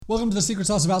Welcome to the Secret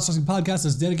Sauce of Outsourcing podcast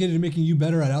that's dedicated to making you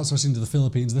better at outsourcing to the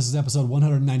Philippines. This is episode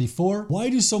 194. Why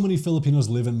do so many Filipinos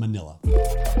live in Manila?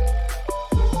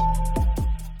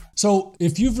 So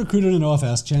if you've recruited an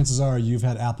OFS, chances are you've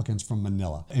had applicants from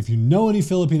Manila. If you know any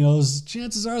Filipinos,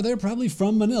 chances are they're probably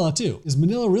from Manila too. Is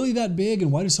Manila really that big, and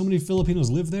why do so many Filipinos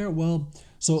live there? Well,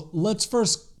 so let's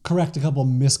first correct a couple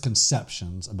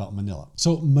misconceptions about Manila.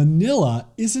 So Manila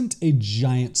isn't a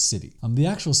giant city. The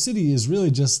actual city is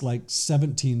really just like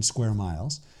 17 square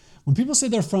miles. When people say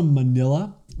they're from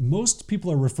Manila, most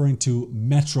people are referring to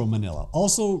Metro Manila,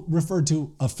 also referred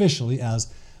to officially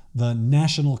as the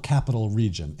National Capital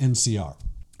Region, NCR.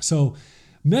 So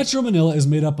Metro Manila is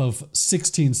made up of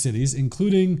 16 cities,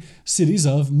 including cities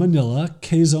of Manila,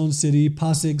 Quezon City,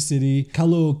 Pasig City,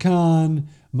 Caloocan,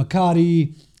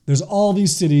 Makati. There's all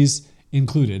these cities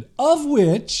included, of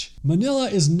which Manila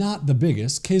is not the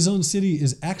biggest. Quezon City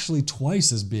is actually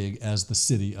twice as big as the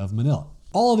city of Manila.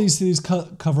 All of these cities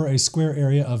cover a square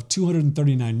area of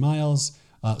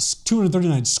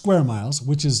 239 square miles,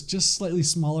 which is just slightly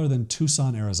smaller than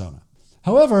Tucson, Arizona.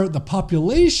 However, the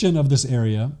population of this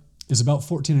area is about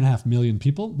 14.5 million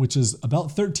people, which is about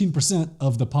 13%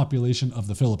 of the population of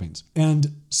the Philippines.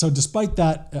 And so despite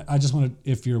that, I just want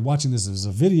to, if you're watching this as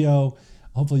a video,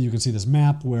 hopefully you can see this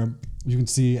map where you can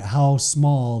see how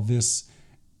small this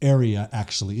area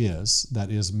actually is,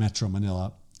 that is Metro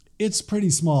Manila. It's pretty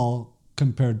small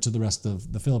compared to the rest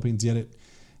of the Philippines, yet it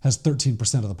has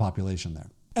 13% of the population there.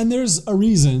 And there's a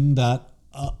reason that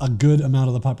a good amount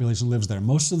of the population lives there.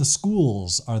 Most of the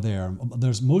schools are there.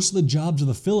 Most of the jobs of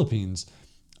the Philippines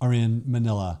are in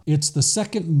Manila. It's the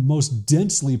second most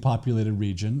densely populated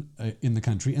region in the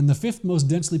country and the fifth most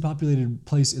densely populated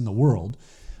place in the world.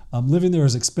 Living there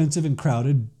is expensive and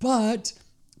crowded, but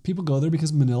people go there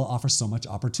because Manila offers so much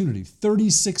opportunity.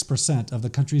 36% of the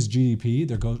country's GDP,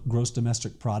 their gross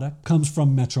domestic product, comes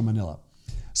from Metro Manila.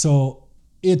 So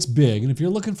it's big, and if you're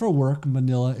looking for work,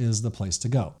 Manila is the place to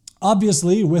go.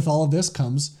 Obviously, with all of this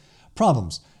comes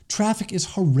problems. Traffic is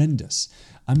horrendous.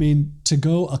 I mean, to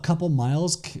go a couple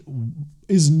miles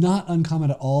is not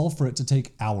uncommon at all for it to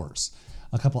take hours.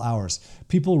 A couple hours.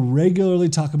 People regularly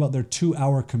talk about their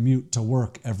 2-hour commute to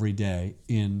work every day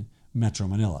in Metro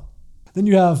Manila. Then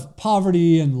you have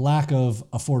poverty and lack of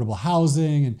affordable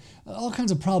housing and all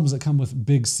kinds of problems that come with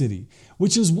big city,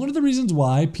 which is one of the reasons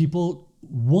why people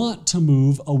want to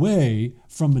move away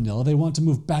from Manila. They want to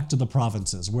move back to the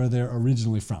provinces where they're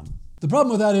originally from. The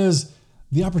problem with that is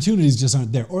the opportunities just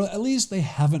aren't there, or at least they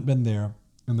haven't been there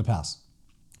in the past.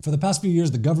 For the past few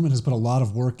years, the government has put a lot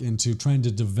of work into trying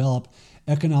to develop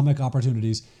economic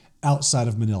opportunities outside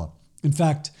of Manila. In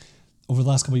fact, over the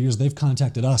last couple of years, they've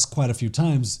contacted us quite a few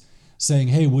times saying,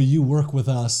 hey, will you work with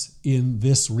us in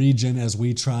this region as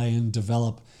we try and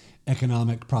develop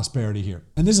economic prosperity here?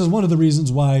 And this is one of the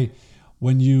reasons why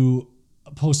when you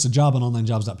post a job on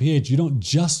onlinejobs.ph, you don't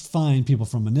just find people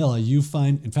from Manila. You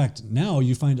find, in fact, now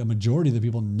you find a majority of the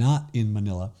people not in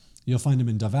Manila. You'll find them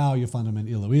in Davao, you'll find them in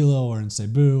Iloilo or in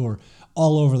Cebu or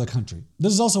all over the country.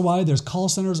 This is also why there's call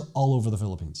centers all over the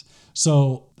Philippines.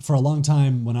 So for a long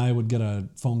time, when I would get a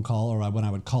phone call or when I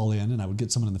would call in and I would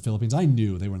get someone in the Philippines, I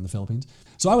knew they were in the Philippines.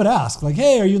 So I would ask like,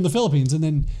 hey, are you in the Philippines? And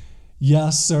then,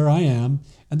 yes, sir, I am.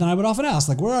 And then I would often ask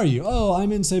like, where are you? Oh,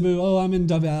 I'm in Cebu. Oh, I'm in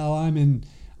Davao. I'm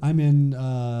in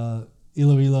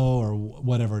Iloilo or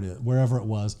whatever it is, wherever it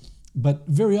was. But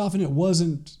very often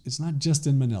it's not just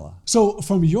in Manila. So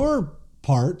from your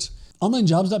part,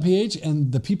 onlinejobs.ph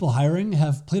and the people hiring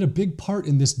have played a big part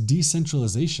in this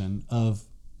decentralization of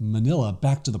Manila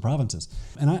back to the provinces.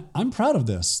 And I'm proud of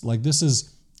this. Like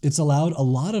it's allowed a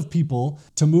lot of people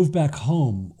to move back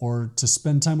home or to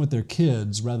spend time with their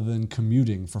kids rather than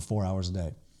commuting for 4 hours a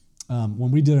day.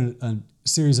 When we did a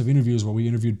series of interviews where we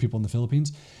interviewed people in the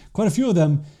Philippines, quite a few of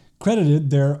them credited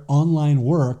their online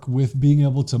work with being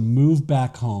able to move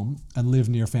back home and live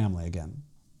near family again.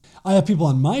 I have people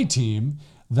on my team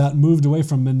that moved away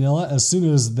from Manila as soon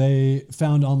as they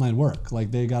found online work.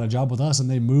 Like they got a job with us and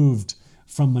they moved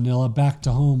from Manila back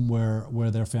to home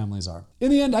where their families are. In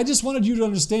the end, I just wanted you to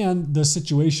understand the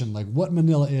situation, like what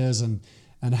Manila is and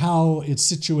how it's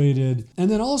situated. And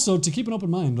then also to keep an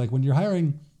open mind, like when you're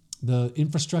hiring, the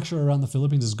infrastructure around the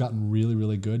Philippines has gotten really,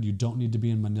 really good. You don't need to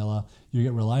be in Manila. You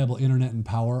get reliable internet and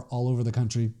power all over the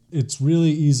country. It's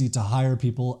really easy to hire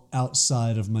people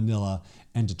outside of Manila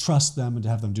and to trust them and to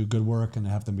have them do good work and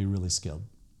to have them be really skilled.